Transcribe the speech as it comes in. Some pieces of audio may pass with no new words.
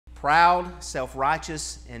proud,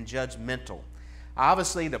 self-righteous, and judgmental.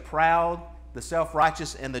 Obviously, the proud, the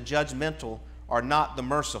self-righteous, and the judgmental are not the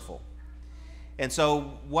merciful. And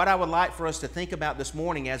so what I would like for us to think about this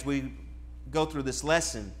morning as we go through this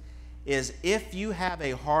lesson is, if you have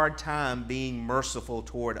a hard time being merciful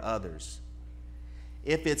toward others,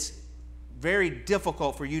 if it's very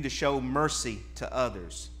difficult for you to show mercy to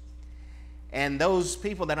others, and those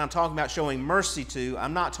people that I'm talking about showing mercy to,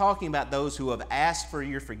 I'm not talking about those who have asked for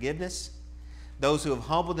your forgiveness, those who have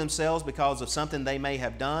humbled themselves because of something they may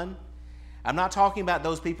have done. I'm not talking about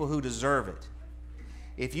those people who deserve it.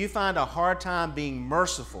 If you find a hard time being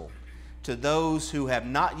merciful to those who have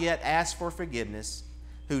not yet asked for forgiveness,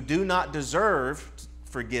 who do not deserve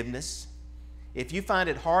forgiveness, if you find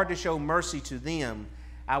it hard to show mercy to them,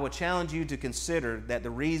 I would challenge you to consider that the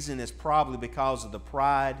reason is probably because of the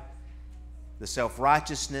pride, the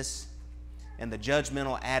self-righteousness, and the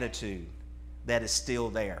judgmental attitude that is still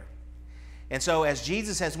there. And so as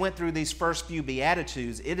Jesus has went through these first few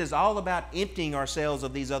Beatitudes, it is all about emptying ourselves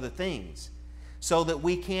of these other things so that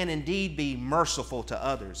we can indeed be merciful to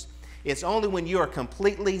others. It's only when you are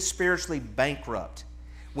completely spiritually bankrupt,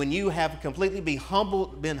 when you have completely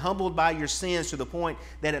been humbled by your sins to the point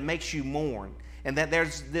that it makes you mourn, and that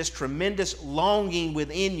there's this tremendous longing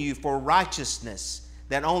within you for righteousness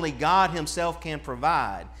that only God Himself can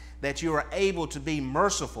provide, that you are able to be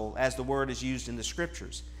merciful as the word is used in the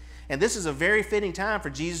Scriptures. And this is a very fitting time for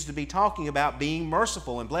Jesus to be talking about being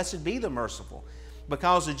merciful, and blessed be the merciful,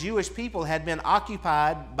 because the Jewish people had been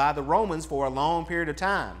occupied by the Romans for a long period of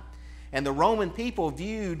time. And the Roman people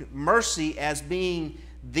viewed mercy as being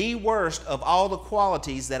the worst of all the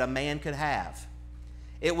qualities that a man could have.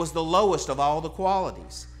 It was the lowest of all the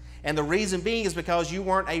qualities. And the reason being is because you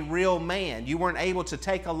weren't a real man. You weren't able to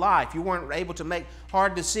take a life. You weren't able to make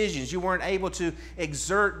hard decisions. You weren't able to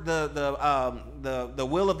exert the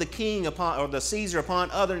will of the king upon, or the Caesar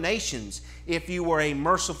upon other nations, if you were a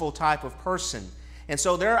merciful type of person. And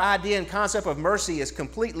so their idea and concept of mercy is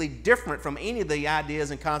completely different from any of the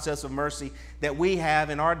ideas and concepts of mercy that we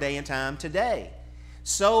have in our day and time today.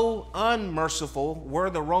 So unmerciful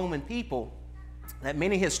were the Roman people that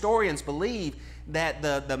many historians believe that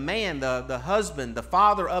the man, the husband, the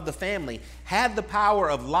father of the family, had the power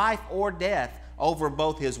of life or death over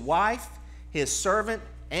both his wife, his servant,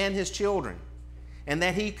 and his children. And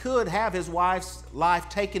that he could have his wife's life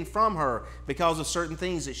taken from her because of certain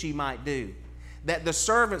things that she might do. That the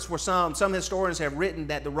servants were some historians have written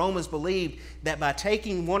that the Romans believed that by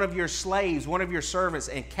taking one of your slaves, one of your servants,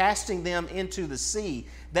 and casting them into the sea,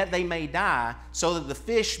 that they may die, so that the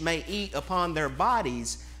fish may eat upon their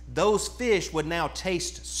bodies, those fish would now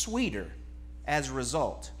taste sweeter as a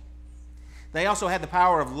result. They also had the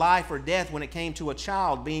power of life or death when it came to a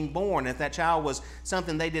child being born. If that child was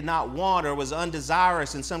something they did not want or was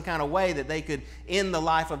undesirous in some kind of way, that they could end the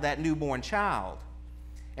life of that newborn child.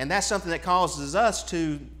 And that's something that causes us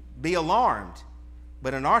to be alarmed.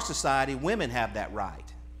 But in our society, women have that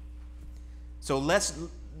right. So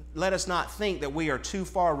let us not think that we are too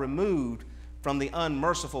far removed from the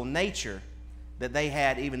unmerciful nature that they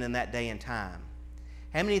had even in that day and time.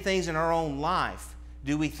 How many things in our own life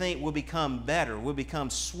do we think will become better, will become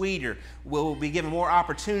sweeter, will be given more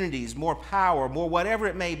opportunities, more power, more whatever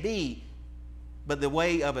it may be, but the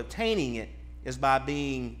way of obtaining it is by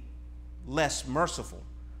being less merciful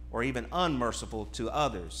or even unmerciful to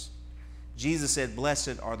others? Jesus said,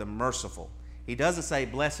 blessed are the merciful. He doesn't say,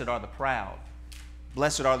 blessed are the proud.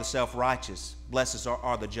 Blessed are the self-righteous. Blessed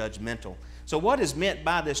are the judgmental. So what is meant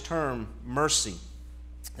by this term mercy?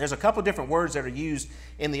 There's a couple different words that are used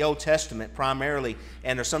in the Old Testament primarily,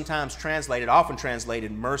 and are sometimes translated, often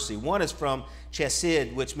translated, mercy. One is from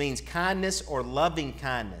chesed, which means kindness or loving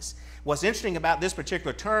kindness. What's interesting about this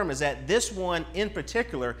particular term is that this one in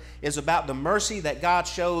particular is about the mercy that God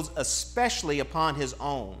shows especially upon His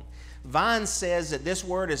own. Vine says that this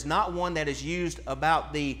word is not one that is used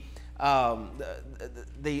about the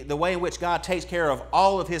way in which God takes care of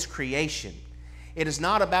all of His creation. It is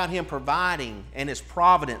not about Him providing and His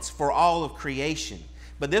providence for all of creation.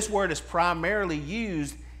 But this word is primarily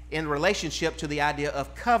used in relationship to the idea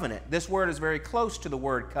of covenant. This word is very close to the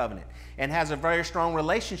word covenant and has a very strong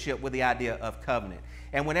relationship with the idea of covenant.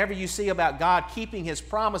 And whenever you see about God keeping His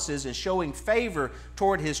promises and showing favor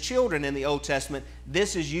toward His children in the Old Testament,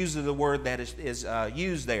 this is usually the word that is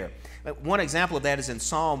used there. One example of that is in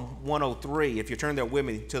Psalm 103. If you turn there with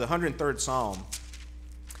me to the 103rd Psalm,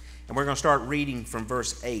 and we're going to start reading from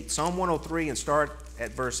verse 8. Psalm 103 and start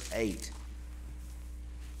at verse 8.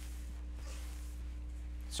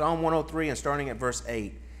 Psalm 103 and starting at verse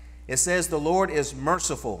 8. It says, the Lord is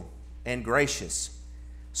merciful and gracious,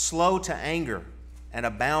 slow to anger, and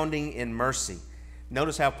abounding in mercy.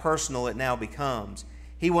 Notice how personal it now becomes.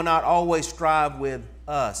 He will not always strive with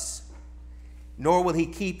us, nor will he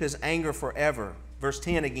keep his anger forever. Verse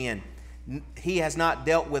 10 again, he has not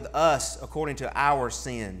dealt with us according to our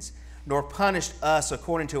sins, nor punished us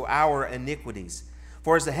according to our iniquities.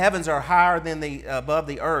 For as the heavens are higher than above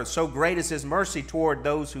the earth, so great is his mercy toward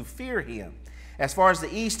those who fear him. As far as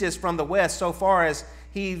the east is from the west, so far as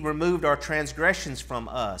he removed our transgressions from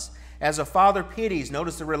us. As a father pities,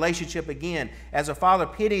 notice the relationship again, as a father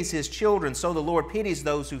pities his children, so the Lord pities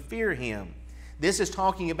those who fear him. This is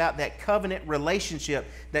talking about that covenant relationship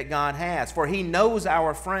that God has. For he knows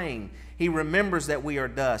our frame. He remembers that we are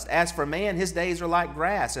dust. As for man, his days are like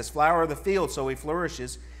grass, as flower of the field, so he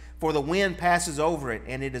flourishes. For the wind passes over it,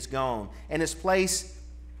 and it is gone, and its place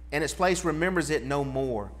remembers it no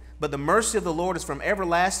more. But the mercy of the Lord is from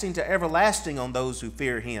everlasting to everlasting on those who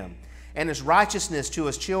fear him, and his righteousness to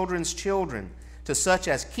his children's children, to such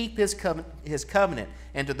as keep his covenant,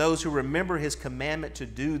 and to those who remember his commandment to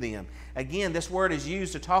do them. Again, this word is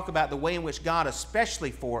used to talk about the way in which God,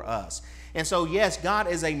 especially for us. And so, yes, God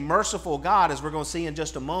is a merciful God, as we're going to see in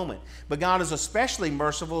just a moment. But God is especially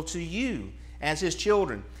merciful to you as his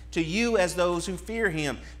children, to you as those who fear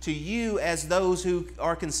him, to you as those who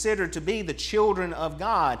are considered to be the children of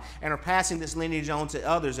God and are passing this lineage on to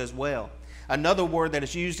others as well. Another word that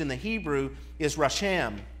is used in the Hebrew is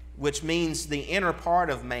rasham, which means the inner part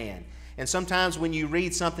of man. And sometimes when you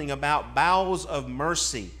read something about bowels of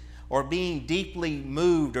mercy or being deeply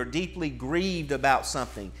moved or deeply grieved about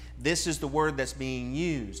something, this is the word that's being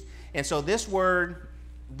used. And so this word,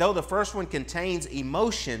 though the first one contains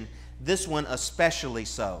emotion, this one especially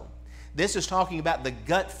so. This is talking about the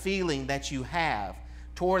gut feeling that you have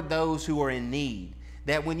toward those who are in need.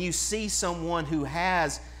 That when you see someone who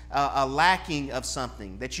has a lacking of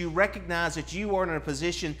something, that you recognize that you are in a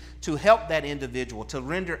position to help that individual, to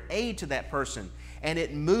render aid to that person, and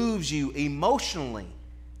it moves you emotionally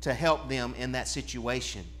to help them in that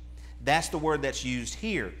situation. That's the word that's used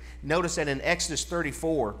here. Notice that in Exodus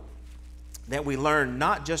 34 that we learn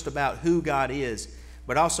not just about who God is,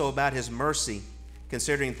 but also about his mercy,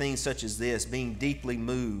 considering things such as this, being deeply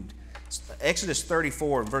moved. Exodus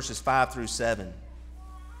 34, verses 5 through 7.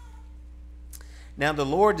 Now the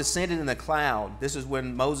Lord descended in a cloud. This is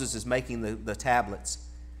when Moses is making the tablets.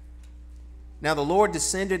 Now the Lord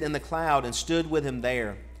descended in the cloud and stood with him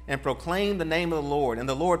there and proclaimed the name of the Lord. And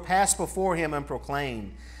the Lord passed before him and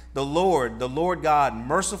proclaimed, the Lord God,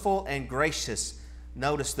 merciful and gracious.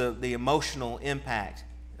 Notice the emotional impact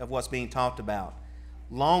of what's being talked about.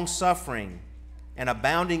 Long-suffering and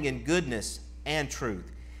abounding in goodness and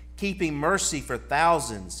truth, keeping mercy for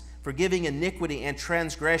thousands, forgiving iniquity and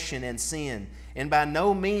transgression and sin, and by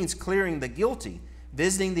no means clearing the guilty,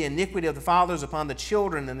 visiting the iniquity of the fathers upon the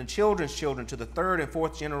children and the children's children to the third and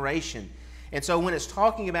fourth generation. And so when it's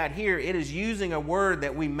talking about here, it is using a word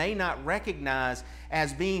that we may not recognize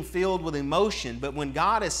as being filled with emotion. But when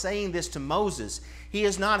God is saying this to Moses, he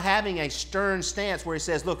is not having a stern stance where he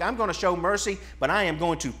says, look, I'm going to show mercy, but I am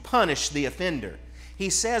going to punish the offender. He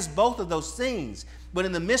says both of those things. But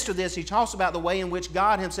in the midst of this, he talks about the way in which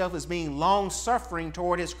God himself is being long-suffering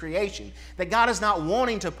toward his creation. That God is not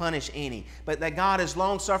wanting to punish any, but that God is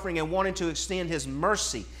long-suffering and wanting to extend his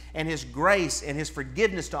mercy and his grace and his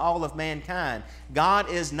forgiveness to all of mankind. God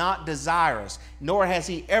is not desirous, nor has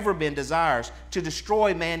he ever been desirous, to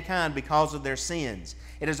destroy mankind because of their sins.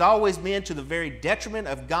 It has always been to the very detriment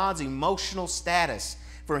of God's emotional status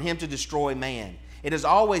for him to destroy man. It has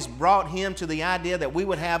always brought him to the idea that we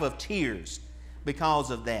would have of tears because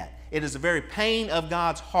of that. It is the very pain of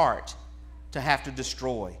God's heart to have to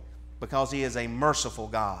destroy, because he is a merciful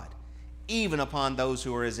God, even upon those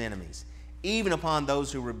who are his enemies, even upon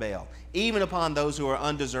those who rebel, even upon those who are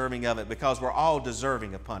undeserving of it, because we're all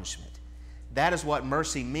deserving of punishment. That is what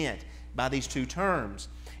mercy meant by these two terms.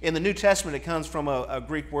 In the New Testament, it comes from a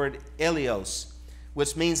Greek word, eleos,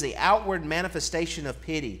 which means the outward manifestation of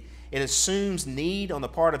pity. It assumes need on the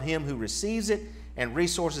part of him who receives it and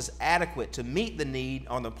resources adequate to meet the need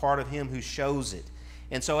on the part of him who shows it.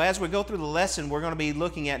 And so as we go through the lesson, we're going to be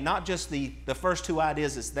looking at not just the first two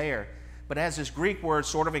ideas that's there, but as this Greek word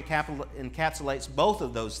sort of encapsulates both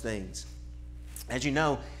of those things. As you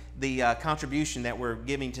know, the contribution that we're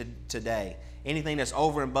giving today, anything that's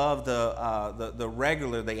over and above the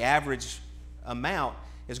regular, the average amount,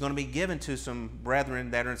 is going to be given to some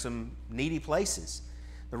brethren that are in some needy places.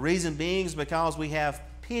 The reason being is because we have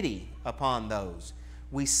pity upon those.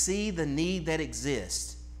 We see the need that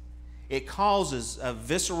exists. It causes a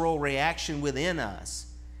visceral reaction within us,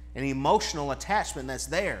 an emotional attachment that's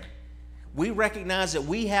there. We recognize that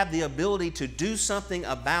we have the ability to do something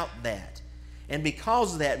about that. And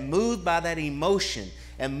because of that, moved by that emotion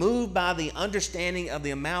and moved by the understanding of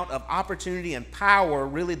the amount of opportunity and power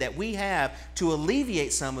really that we have to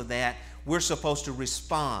alleviate some of that, we're supposed to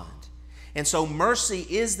respond. And so mercy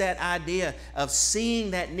is that idea of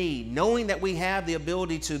seeing that need, knowing that we have the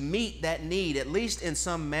ability to meet that need, at least in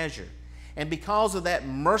some measure. And because of that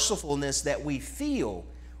mercifulness that we feel,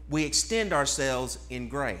 we extend ourselves in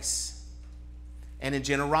grace and in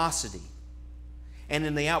generosity and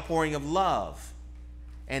in the outpouring of love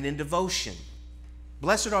and in devotion.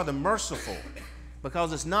 Blessed are the merciful,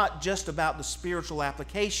 because it's not just about the spiritual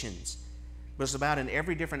applications, but it's about in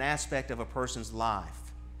every different aspect of a person's life.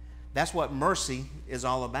 That's what mercy is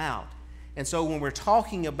all about. And so when we're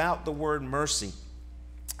talking about the word mercy,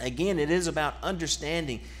 again, it is about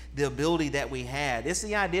understanding the ability that we had. It's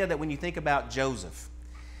the idea that when you think about Joseph,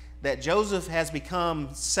 that Joseph has become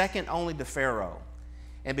second only to Pharaoh.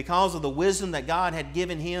 And because of the wisdom that God had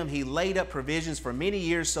given him, he laid up provisions for many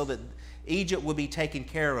years so that Egypt would be taken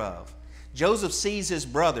care of. Joseph sees his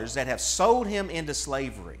brothers that have sold him into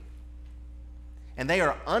slavery, and they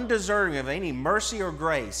are undeserving of any mercy or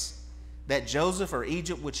grace that Joseph or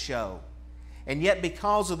Egypt would show. And yet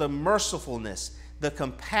because of the mercifulness, the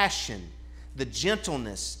compassion, the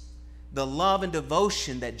gentleness, the love and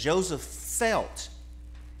devotion that Joseph felt,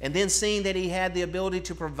 and then seeing that he had the ability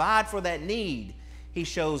to provide for that need, he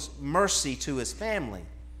shows mercy to his family.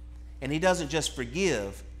 And he doesn't just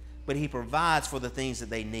forgive, but he provides for the things that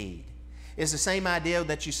they need. It's the same idea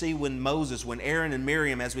that you see when Aaron and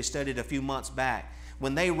Miriam, as we studied a few months back,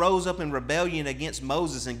 when they rose up in rebellion against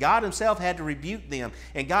Moses, and God himself had to rebuke them,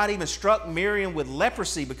 and God even struck Miriam with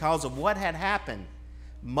leprosy because of what had happened.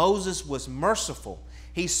 Moses was merciful.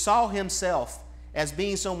 He saw himself as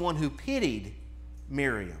being someone who pitied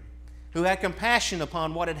Miriam, who had compassion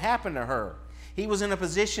upon what had happened to her. He was in a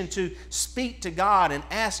position to speak to God and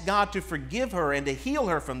ask God to forgive her and to heal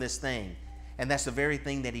her from this thing. And that's the very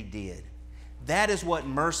thing that he did. That is what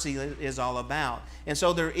mercy is all about. And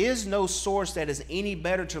so there is no source that is any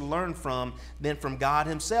better to learn from than from God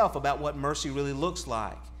himself about what mercy really looks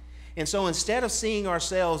like. And so instead of seeing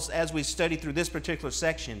ourselves, as we study through this particular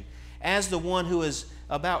section, as the one who is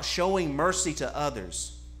about showing mercy to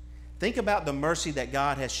others, think about the mercy that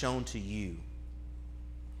God has shown to you.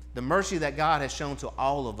 The mercy that God has shown to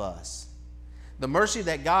all of us. The mercy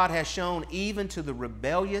that God has shown even to the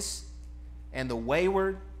rebellious and the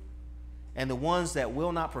wayward and the ones that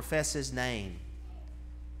will not profess his name.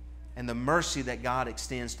 And the mercy that God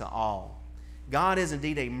extends to all. God is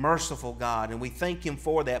indeed a merciful God, and we thank him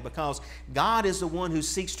for that, because God is the one who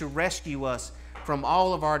seeks to rescue us from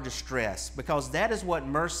all of our distress, because that is what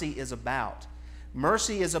mercy is about.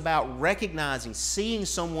 Mercy is about recognizing, seeing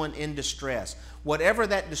someone in distress, whatever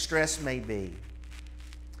that distress may be.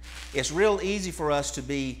 It's real easy for us to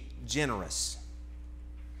be generous.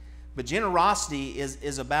 But generosity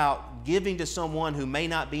is about giving to someone who may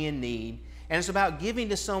not be in need, and it's about giving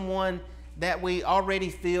to someone that we already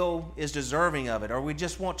feel is deserving of it, or we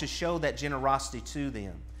just want to show that generosity to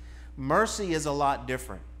them. Mercy is a lot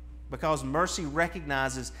different, because mercy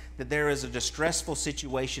recognizes that there is a distressful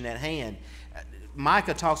situation at hand.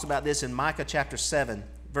 Micah talks about this in Micah chapter 7,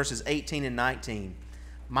 verses 18 and 19.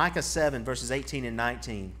 Micah 7, verses 18 and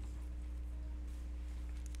 19.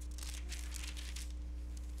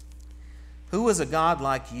 Who is a God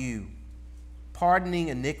like you, pardoning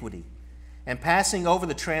iniquity and passing over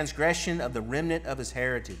the transgression of the remnant of his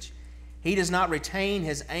heritage? He does not retain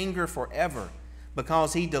his anger forever,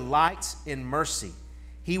 because he delights in mercy.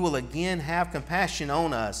 He will again have compassion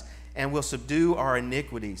on us and will subdue our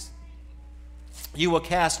iniquities. You will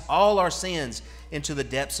cast all our sins into the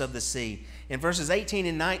depths of the sea. In verses 18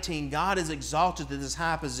 and 19, God is exalted to this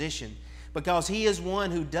high position because he is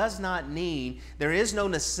one who does not need, there is no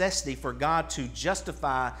necessity for God to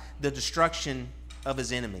justify the destruction of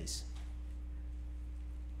his enemies.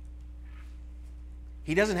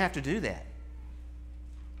 He doesn't have to do that.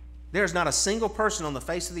 There is not a single person on the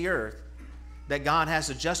face of the earth that God has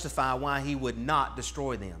to justify why he would not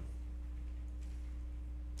destroy them.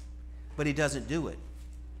 But he doesn't do it.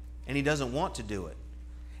 And he doesn't want to do it.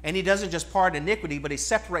 And he doesn't just pardon iniquity, but he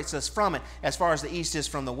separates us from it as far as the east is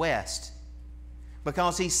from the west.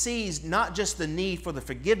 Because he sees not just the need for the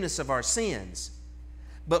forgiveness of our sins,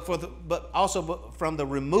 but also from the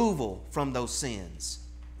removal from those sins.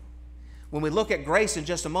 When we look at grace in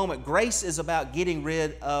just a moment, grace is about getting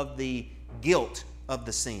rid of the guilt of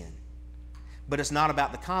the sin. But it's not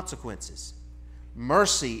about the consequences.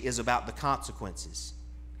 Mercy is about the consequences.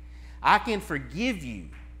 I can forgive you,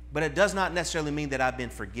 but it does not necessarily mean that I've been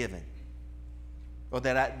forgiven or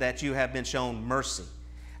that you have been shown mercy.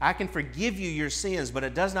 I can forgive you your sins, but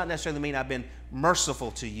it does not necessarily mean I've been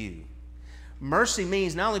merciful to you. Mercy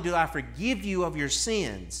means not only do I forgive you of your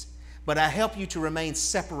sins, but I help you to remain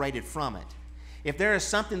separated from it. If there is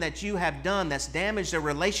something that you have done that's damaged a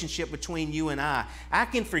relationship between you and I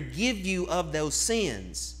can forgive you of those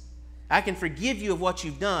sins. I can forgive you of what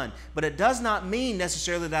you've done, but it does not mean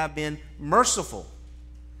necessarily that I've been merciful.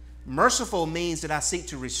 Merciful means that I seek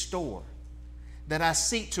to restore, that I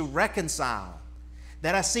seek to reconcile,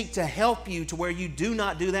 that I seek to help you to where you do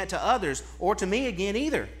not do that to others or to me again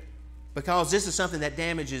either, because this is something that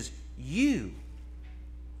damages you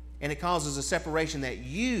and it causes a separation that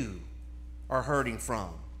you are hurting from.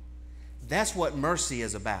 That's what mercy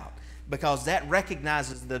is about, because that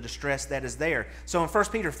recognizes the distress that is there. So in 1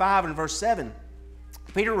 Peter 5 and verse 7,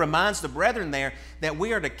 Peter reminds the brethren there that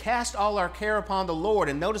we are to cast all our care upon the Lord.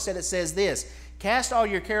 And notice that it says this, cast all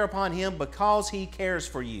your care upon him because he cares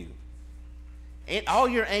for you. And all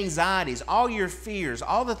your anxieties, all your fears,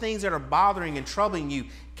 all the things that are bothering and troubling you,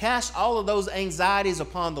 cast all of those anxieties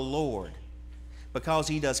upon the Lord because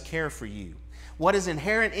he does care for you. What is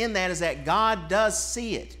inherent in that is that God does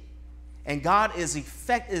see it, and God is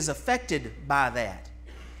affected by that.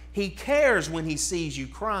 He cares when he sees you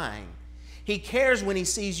crying. He cares when he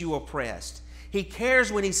sees you oppressed. He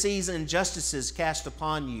cares when he sees injustices cast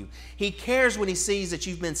upon you. He cares when he sees that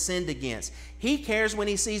you've been sinned against. He cares when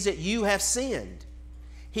he sees that you have sinned.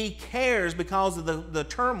 He cares because of the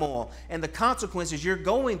turmoil and the consequences you're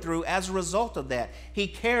going through as a result of that. He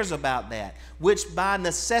cares about that, which by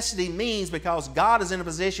necessity means because God is in a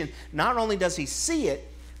position, not only does he see it,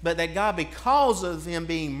 but that God, because of him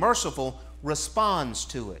being merciful, responds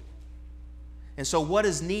to it. And so what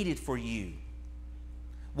is needed for you?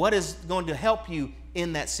 What is going to help you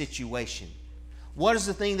in that situation? What is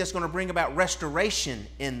the thing that's going to bring about restoration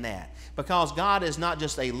in that? Because God is not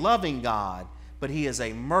just a loving God, but he is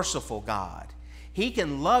a merciful God. He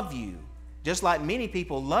can love you just like many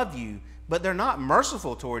people love you, but they're not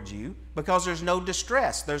merciful towards you because there's no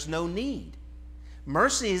distress, there's no need.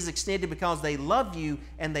 Mercy is extended because they love you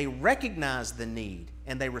and they recognize the need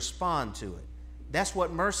and they respond to it. That's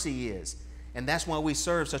what mercy is. And that's why we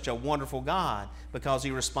serve such a wonderful God, because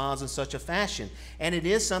he responds in such a fashion. And it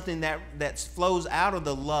is something that flows out of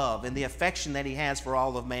the love and the affection that he has for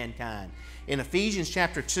all of mankind. In Ephesians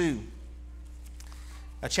chapter 2,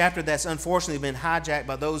 a chapter that's unfortunately been hijacked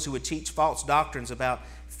by those who would teach false doctrines about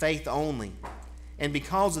faith only. And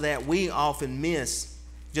because of that, we often miss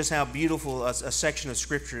just how beautiful a section of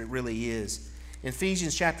Scripture it really is. In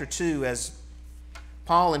Ephesians chapter 2, as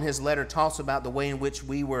Paul in his letter talks about the way in which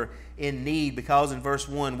we were in need, because in verse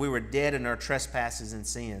 1 we were dead in our trespasses and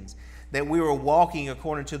sins, that we were walking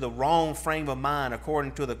according to the wrong frame of mind,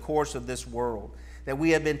 according to the course of this world, that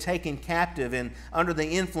we had been taken captive and under the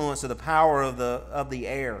influence of the power of the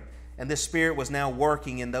air, and this spirit was now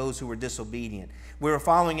working in those who were disobedient. We were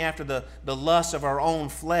following after the lust of our own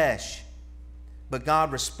flesh, but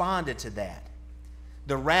God responded to that.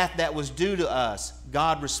 The wrath that was due to us,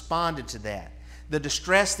 God responded to that. The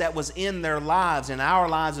distress that was in their lives, in our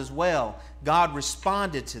lives as well, God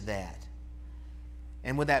responded to that.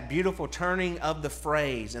 And with that beautiful turning of the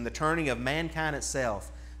phrase and the turning of mankind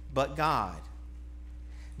itself, but God.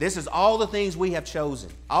 This is all the things we have chosen,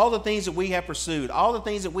 all the things that we have pursued, all the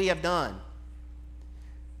things that we have done.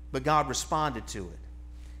 But God responded to it.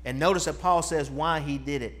 And notice that Paul says why he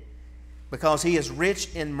did it. Because he is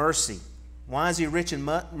rich in mercy. Why is he rich in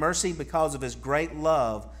mercy? Because of his great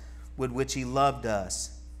love with which he loved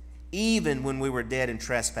us, even when we were dead in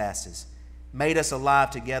trespasses, made us alive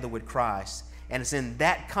together with Christ. And it's in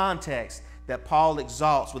that context that Paul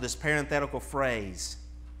exalts with this parenthetical phrase,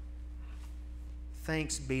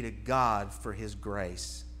 thanks be to God for his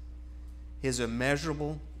grace, his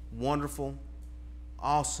immeasurable, wonderful,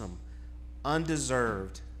 awesome,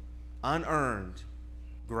 undeserved, unearned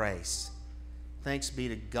grace. Thanks be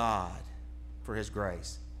to God for his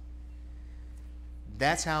grace.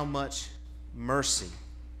 That's how much mercy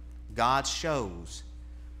God shows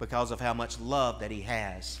because of how much love that he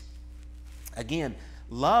has. Again,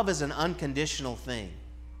 love is an unconditional thing.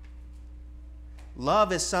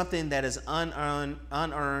 Love is something that is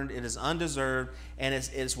unearned, it is undeserved, and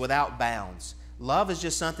it's without bounds. Love is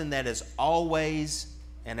just something that is always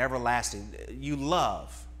and everlasting. You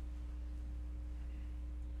love.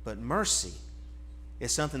 But mercy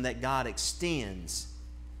is something that God extends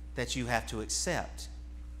that you have to accept.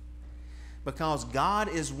 Because God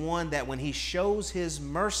is one that when he shows his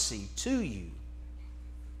mercy to you,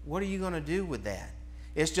 what are you going to do with that?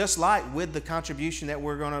 It's just like with the contribution that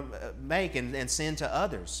we're going to make and send to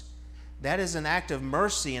others. That is an act of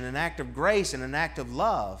mercy and an act of grace and an act of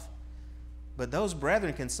love. But those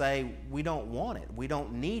brethren can say, we don't want it. We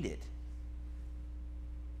don't need it.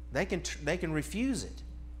 They can refuse it.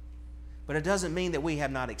 But it doesn't mean that we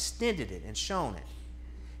have not extended it and shown it.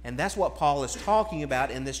 And that's what Paul is talking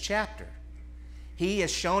about in this chapter. He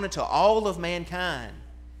has shown it to all of mankind.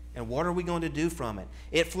 And what are we going to do from it?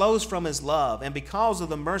 It flows from his love. And because of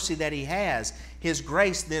the mercy that he has, his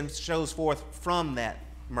grace then shows forth from that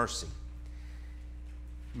mercy.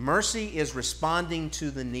 Mercy is responding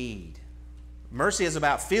to the need. Mercy is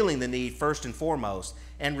about feeling the need first and foremost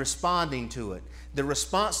and responding to it. The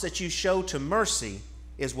response that you show to mercy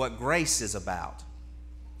is what grace is about.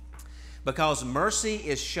 Because mercy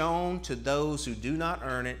is shown to those who do not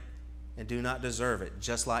earn it and do not deserve it,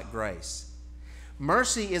 just like grace.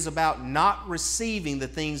 Mercy is about not receiving the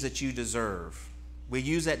things that you deserve. We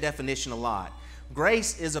use that definition a lot.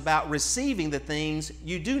 Grace is about receiving the things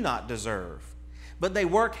you do not deserve. But they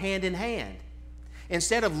work hand in hand.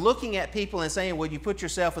 Instead of looking at people and saying, well, you put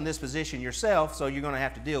yourself in this position yourself, so you're going to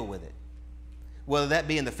have to deal with it. Whether that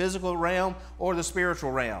be in the physical realm or the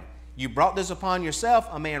spiritual realm. You brought this upon yourself.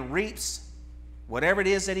 A man reaps whatever it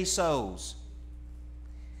is that he sows.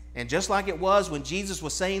 And just like it was when Jesus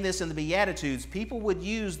was saying this in the Beatitudes, people would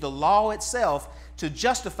use the law itself to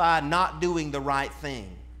justify not doing the right thing.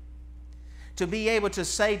 To be able to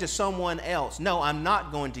say to someone else, no, I'm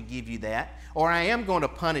not going to give you that, or I am going to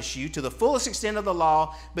punish you to the fullest extent of the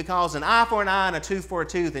law because an eye for an eye and a tooth for a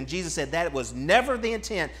tooth. And Jesus said that was never the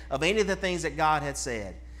intent of any of the things that God had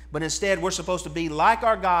said. But instead, we're supposed to be like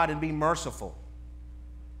our God and be merciful.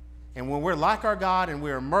 And when we're like our God and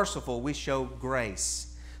we're merciful, we show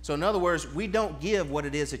grace. So in other words, we don't give what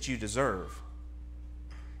it is that you deserve.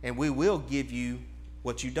 And we will give you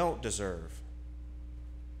what you don't deserve.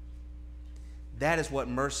 That is what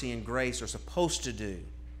mercy and grace are supposed to do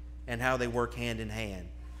and how they work hand in hand.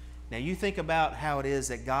 Now you think about how it is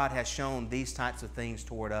that God has shown these types of things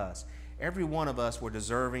toward us. Every one of us were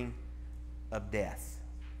deserving of death.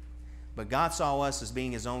 But God saw us as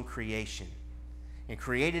being his own creation and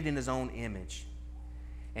created in his own image.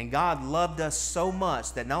 And God loved us so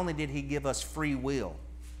much that not only did he give us free will,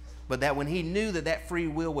 but that when he knew that that free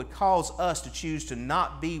will would cause us to choose to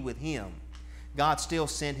not be with him, God still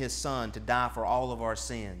sent his son to die for all of our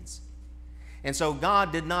sins. And so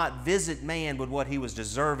God did not visit man with what he was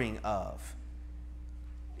deserving of,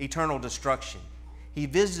 eternal destruction. He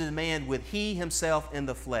visited man with he himself in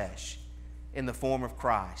the flesh, in the form of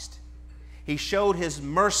Christ. He showed his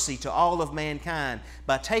mercy to all of mankind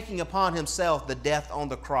by taking upon himself the death on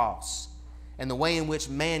the cross and the way in which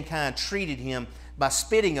mankind treated him by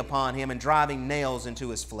spitting upon him and driving nails into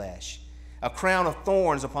his flesh, a crown of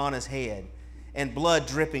thorns upon his head and blood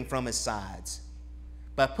dripping from his sides,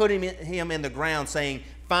 by putting him in the ground saying,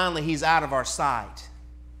 finally he's out of our sight.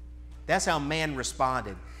 That's how man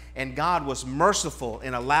responded. And God was merciful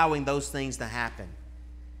in allowing those things to happen.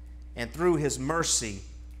 And through his mercy,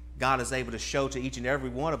 God is able to show to each and every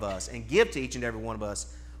one of us and give to each and every one of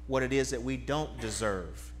us what it is that we don't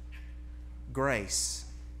deserve. Grace.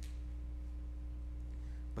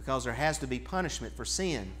 Because there has to be punishment for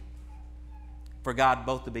sin, for God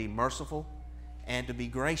both to be merciful and to be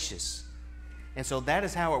gracious. And so that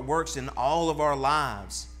is how it works in all of our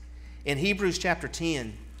lives. In Hebrews chapter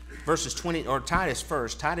 10, verses 20, or Titus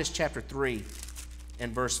first, Titus chapter 3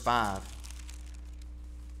 and verse 5.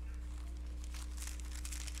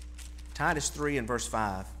 Titus 3 and verse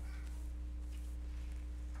 5.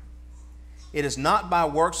 It is not by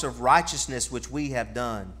works of righteousness which we have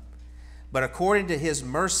done, but according to his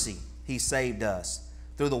mercy he saved us,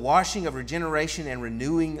 through the washing of regeneration and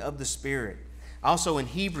renewing of the Spirit. Also in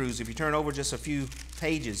Hebrews, if you turn over just a few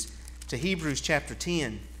pages to Hebrews chapter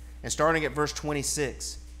 10, and starting at verse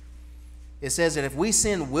 26, it says that if we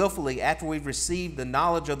sin willfully after we've received the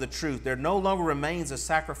knowledge of the truth, there no longer remains a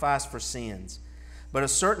sacrifice for sins, but a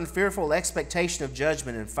certain fearful expectation of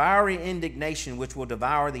judgment and fiery indignation which will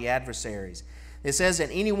devour the adversaries. It says that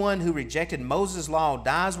anyone who rejected Moses' law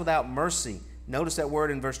dies without mercy. Notice that word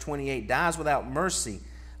in verse 28, dies without mercy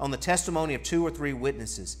on the testimony of 2 or 3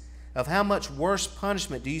 witnesses. Of how much worse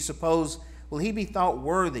punishment do you suppose will he be thought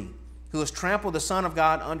worthy, who has trampled the Son of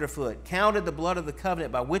God underfoot, counted the blood of the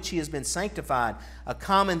covenant by which he has been sanctified a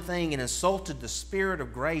common thing, and insulted the Spirit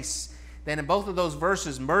of grace? Then in both of those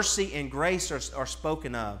verses, mercy and grace are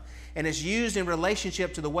spoken of. And it's used in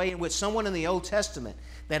relationship to the way in which someone in the Old Testament,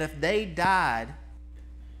 that if they died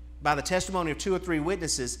by the testimony of 2 or 3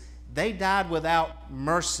 witnesses, they died without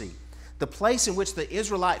mercy. The place in which the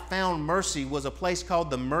Israelite found mercy was a place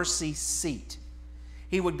called the mercy seat.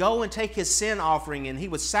 He would go and take his sin offering and he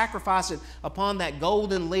would sacrifice it upon that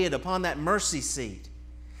golden lid, upon that mercy seat.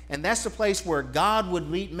 And that's the place where God would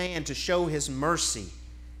meet man to show his mercy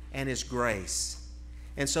and his grace.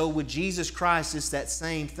 And so with Jesus Christ, it's that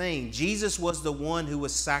same thing. Jesus was the one who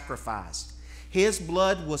was sacrificed. His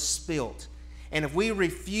blood was spilt. And if we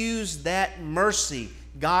refuse that mercy,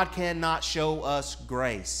 God cannot show us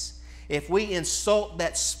grace. If we insult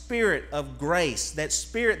that spirit of grace, that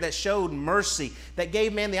spirit that showed mercy, that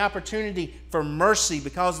gave man the opportunity for mercy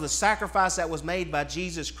because of the sacrifice that was made by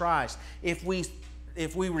Jesus Christ, if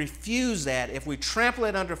we refuse that, if we trample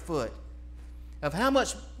it underfoot, of how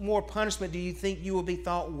much more punishment do you think you will be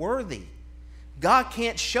thought worthy? God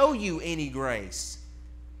can't show you any grace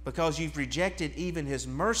because you've rejected even his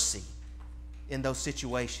mercy in those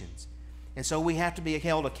situations. And so we have to be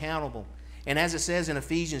held accountable. And as it says in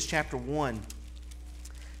Ephesians chapter 1,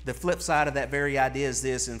 the flip side of that very idea is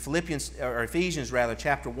this, in Ephesians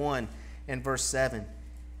chapter 1 and verse 7.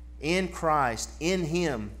 In Christ, in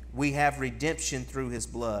him, we have redemption through his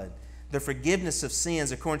blood, the forgiveness of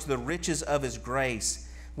sins according to the riches of his grace,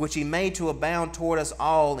 which he made to abound toward us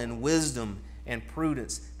all in wisdom and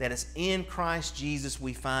prudence. That is in Christ Jesus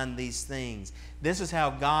we find these things. This is how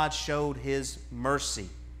God showed his mercy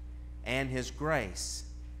and his grace,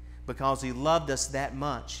 because he loved us that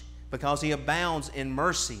much, because he abounds in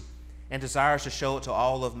mercy and desires to show it to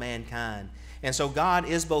all of mankind. And so God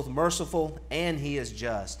is both merciful and he is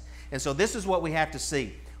just. And so this is what we have to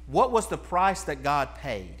see. What was the price that God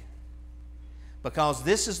paid? Because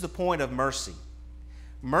this is the point of mercy.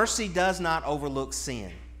 Mercy does not overlook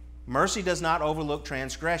sin. Mercy does not overlook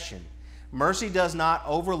transgression. Mercy does not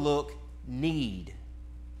overlook need.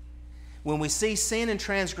 When we see sin and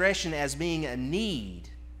transgression as being a need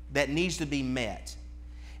that needs to be met,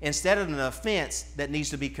 instead of an offense that needs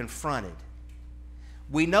to be confronted.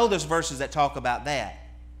 We know there's verses that talk about that.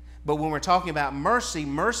 But when we're talking about mercy,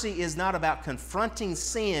 mercy is not about confronting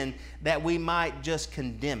sin that we might just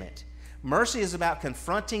condemn it. Mercy is about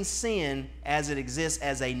confronting sin as it exists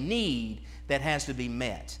as a need that has to be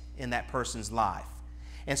met in that person's life.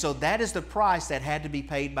 And so that is the price that had to be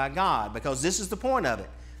paid by God, because this is the point of it.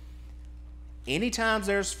 Anytime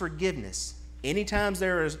there's forgiveness, anytime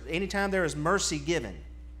there is mercy given,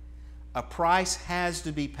 a price has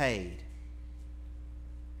to be paid.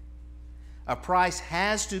 A price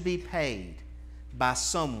has to be paid by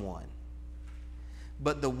someone.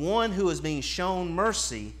 But the one who is being shown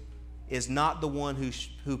mercy is not the one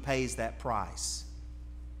who pays that price.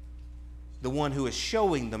 The one who is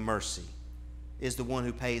showing the mercy is the one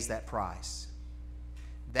who pays that price.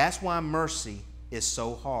 That's why mercy is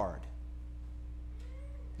so hard.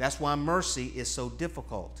 That's why mercy is so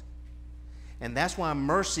difficult. And that's why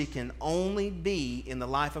mercy can only be in the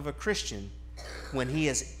life of a Christian when he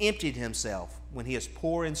has emptied himself, when he is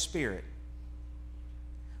poor in spirit,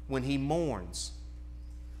 when he mourns,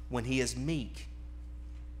 when he is meek,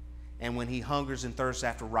 and when he hungers and thirsts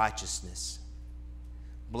after righteousness.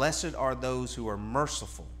 Blessed are those who are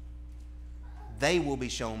merciful. They will be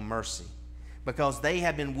shown mercy because they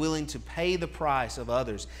have been willing to pay the price of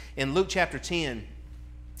others. In Luke chapter 10,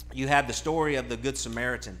 you have the story of the Good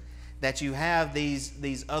Samaritan, that you have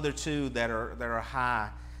these other two that are high.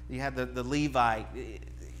 You have the Levite,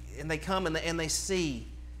 and they come and they see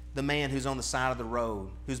the man who's on the side of the road,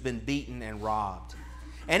 who's been beaten and robbed.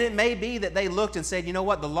 And it may be that they looked and said, you know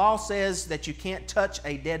what, the law says that you can't touch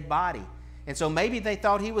a dead body. And so maybe they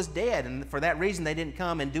thought he was dead, and for that reason they didn't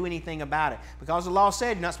come and do anything about it, because the law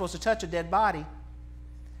said you're not supposed to touch a dead body.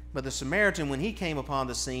 But the Samaritan, when he came upon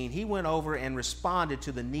the scene, he went over and responded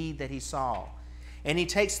to the need that he saw. And he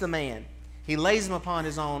takes the man. He lays him upon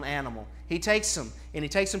his own animal. He takes him, and he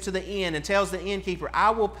takes him to the inn and tells the innkeeper, I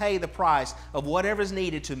will pay the price of whatever is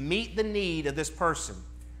needed to meet the need of this person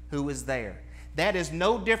who is there. That is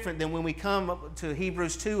no different than when we come to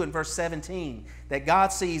Hebrews 2 and verse 17, that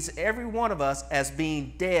God sees every one of us as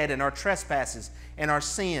being dead in our trespasses and our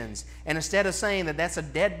sins. And instead of saying that that's a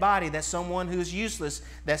dead body, that's someone who is useless,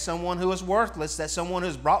 that's someone who is worthless, that's someone who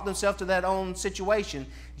has brought themselves to that own situation,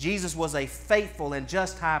 Jesus was a faithful and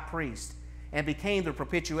just high priest and became the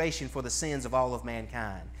propitiation for the sins of all of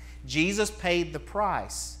mankind. Jesus paid the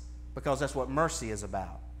price because that's what mercy is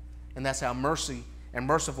about. And that's how mercy and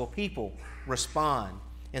merciful people respond.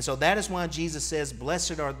 And so that is why Jesus says,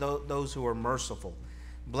 blessed are those who are merciful.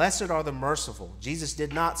 Blessed are the merciful. Jesus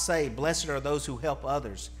did not say, blessed are those who help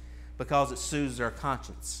others because it soothes their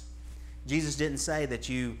conscience. Jesus didn't say that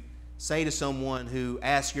you say to someone who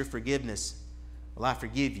asks your forgiveness, well, I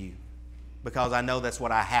forgive you because I know that's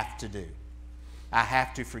what I have to do. I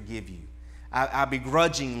have to forgive you. I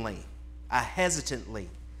begrudgingly, I hesitantly,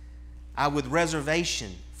 I with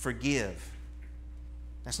reservation forgive.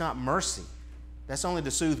 That's not mercy. That's only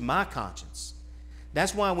to soothe my conscience.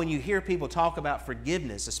 That's why when you hear people talk about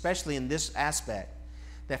forgiveness, especially in this aspect,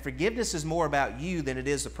 that forgiveness is more about you than it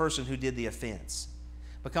is the person who did the offense.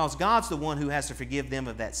 Because God's the one who has to forgive them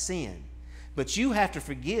of that sin. But you have to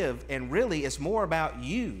forgive, and really it's more about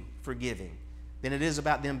you forgiving than it is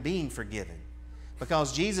about them being forgiven.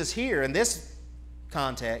 Because Jesus here, in this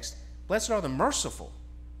context, blessed are the merciful.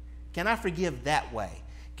 Can I forgive that way?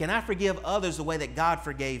 Can I forgive others the way that God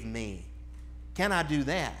forgave me? Can I do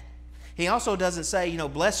that? He also doesn't say,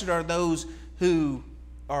 blessed are those who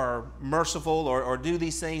are merciful or do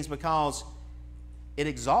these things because it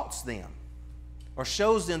exalts them or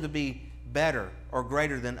shows them to be better or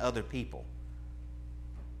greater than other people.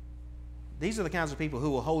 These are the kinds of people who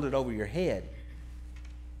will hold it over your head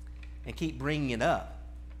and keep bringing it up.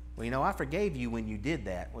 Well, I forgave you when you did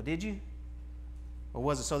that. Well, did you? Or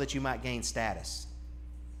was it so that you might gain status?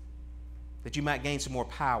 That you might gain some more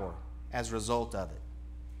power as a result of it?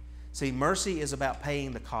 See, mercy is about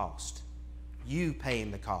paying the cost. You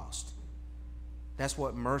paying the cost. That's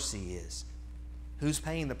what mercy is. Who's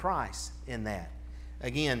paying the price in that?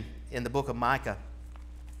 Again, in the book of Micah,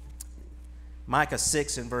 Micah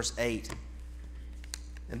 6 and verse 8.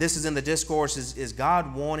 And this is in the discourse, is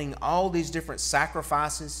God wanting all these different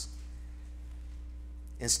sacrifices?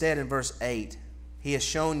 Instead, in verse 8, He has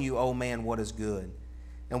shown you, O man, what is good.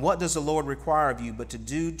 And what does the Lord require of you but to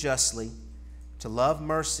do justly, to love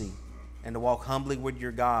mercy, and to walk humbly with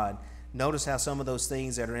your God? Notice how some of those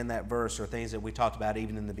things that are in that verse are things that we talked about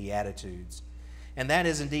even in the Beatitudes. And that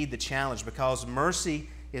is indeed the challenge, because mercy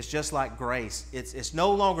is just like grace. It's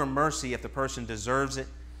no longer mercy if the person deserves it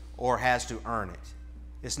or has to earn it.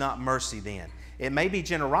 It's not mercy then. It may be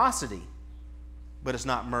generosity, but it's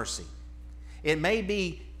not mercy. It may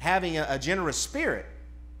be having a generous spirit,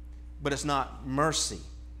 but it's not mercy.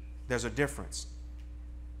 There's a difference.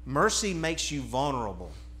 Mercy makes you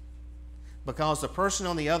vulnerable, because the person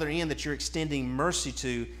on the other end that you're extending mercy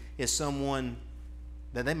to is someone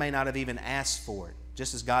that they may not have even asked for it,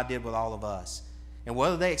 just as God did with all of us. And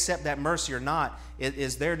whether they accept that mercy or not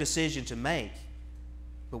is their decision to make.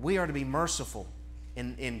 But we are to be merciful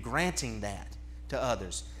in granting that to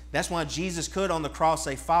others. That's why Jesus could on the cross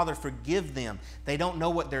say, Father, forgive them. They don't know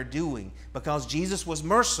what they're doing, because Jesus was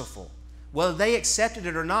merciful. Whether they accepted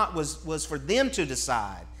it or not was for them to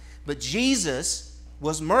decide. But Jesus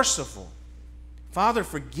was merciful. Father,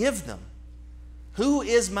 forgive them. Who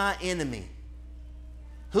is my enemy?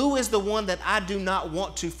 Who is the one that I do not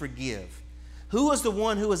want to forgive? Who is the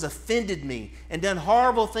one who has offended me and done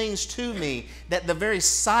horrible things to me, that the very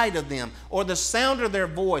sight of them or the sound of their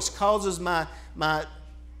voice causes my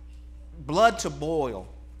blood to boil?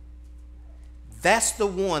 That's the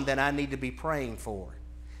one that I need to be praying for.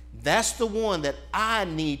 That's the one that I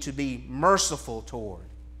need to be merciful toward.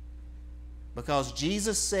 Because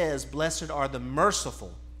Jesus says, blessed are the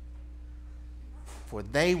merciful, for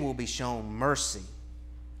they will be shown mercy.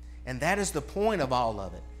 And that is the point of all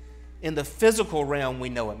of it. In the physical realm, we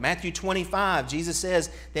know it. Matthew 25, Jesus says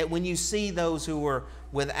that when you see those who are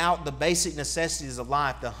without the basic necessities of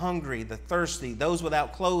life, the hungry, the thirsty, those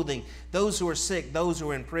without clothing, those who are sick, those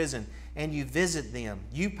who are in prison, and you visit them,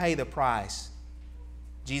 you pay the price.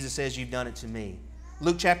 Jesus says, you've done it to me.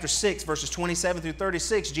 Luke chapter 6, verses 27 through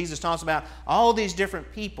 36, Jesus talks about all these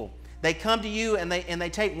different people. They come to you and they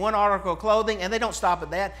take one article of clothing, and they don't stop at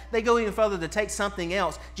that. They go even further to take something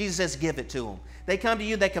else. Jesus says, give it to them. They come to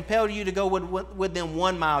you, they compel you to go with them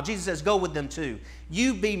 1 mile. Jesus says, go with them 2.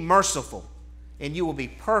 You be merciful, and you will be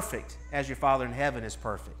perfect as your Father in heaven is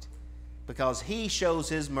perfect, because He shows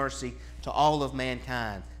His mercy to all of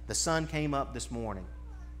mankind. The sun came up this morning.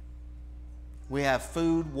 We have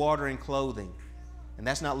food, water, and clothing. And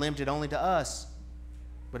that's not limited only to us,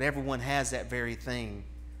 but everyone has that very thing.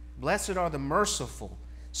 Blessed are the merciful,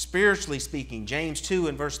 spiritually speaking. James 2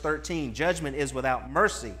 and verse 13, judgment is without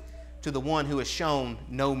mercy to the one who has shown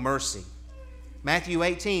no mercy. Matthew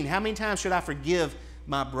 18, how many times should I forgive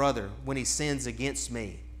my brother when he sins against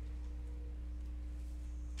me?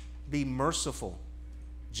 Be merciful.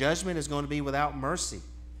 Judgment is going to be without mercy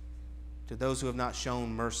to those who have not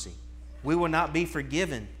shown mercy. We will not be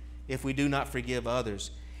forgiven if we do not forgive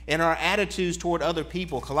others. And our attitudes toward other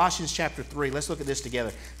people, Colossians chapter 3, let's look at this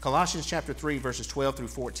together. Colossians chapter 3, verses 12 through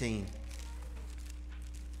 14.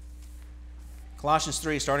 Colossians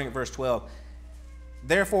 3, starting at verse 12.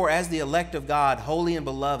 Therefore, as the elect of God, holy and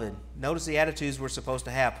beloved, notice the attitudes we're supposed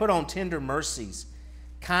to have. Put on tender mercies,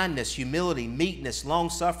 kindness, humility, meekness,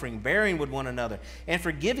 long-suffering, bearing with one another, and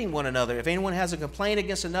forgiving one another. If anyone has a complaint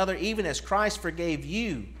against another, even as Christ forgave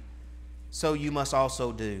you, so you must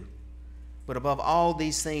also do. But above all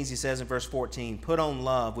these things, he says in verse 14, put on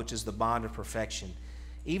love, which is the bond of perfection,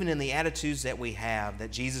 even in the attitudes that we have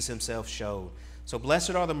that Jesus himself showed. So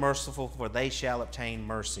blessed are the merciful, for they shall obtain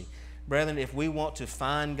mercy. Brethren, if we want to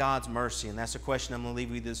find God's mercy, and that's the question I'm going to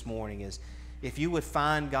leave you this morning, is if you would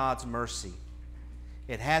find God's mercy,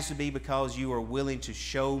 it has to be because you are willing to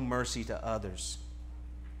show mercy to others.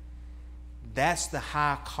 That's the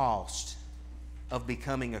high cost of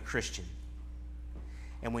becoming a Christian.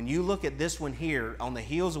 And when you look at this one here, on the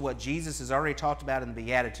heels of what Jesus has already talked about in the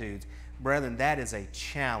Beatitudes, brethren, that is a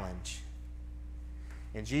challenge.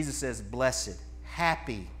 And Jesus says, blessed,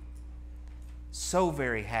 happy, so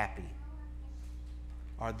very happy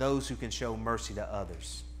are those who can show mercy to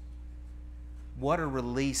others. What a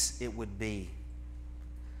release it would be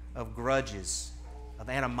of grudges, of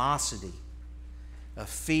animosity, of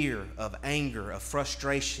fear, of anger, of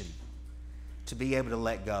frustration, to be able to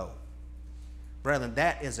let go. Brethren,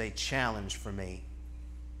 that is a challenge for me.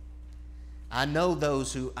 I know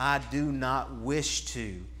those who I do not wish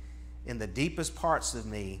to, in the deepest parts of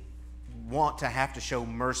me, want to have to show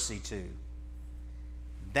mercy to.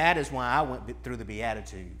 That is why I went through the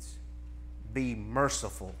Beatitudes. Be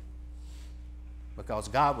merciful, because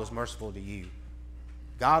God was merciful to you.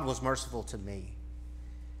 God was merciful to me.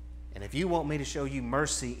 And if you want me to show you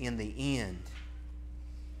mercy in the end,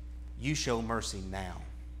 you show mercy now.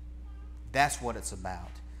 That's what it's about.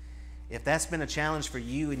 If that's been a challenge for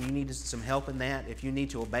you and you need some help in that, if you need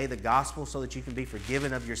to obey the gospel so that you can be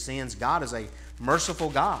forgiven of your sins, God is a merciful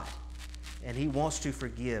God. And he wants to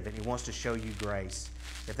forgive and he wants to show you grace.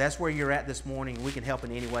 If that's where you're at this morning and we can help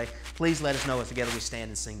in any way, please let us know as together we stand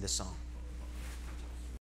and sing this song.